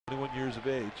years of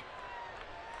age.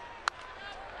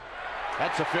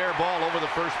 That's a fair ball over the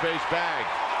first base bag.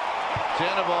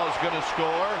 Sandoval's going to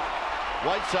score.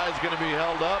 Whiteside's going to be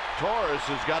held up. Torres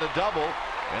has got a double,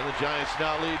 and the Giants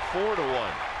now lead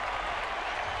 4-1.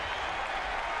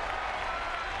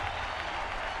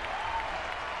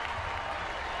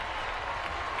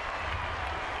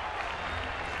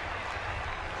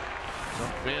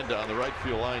 Fanda on the right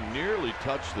field line nearly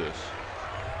touched this,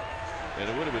 and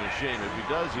it would have been a shame. If he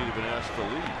does, he'd have been asked to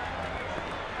leave.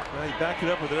 Well, he backed it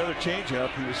up with another changeup.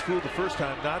 He was fooled the first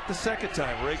time, not the second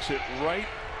time. Rakes it right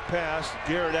past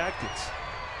Garrett Atkins.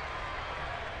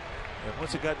 And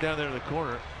once it got down there in the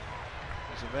corner,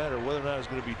 doesn't matter whether or not it was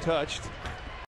going to be touched.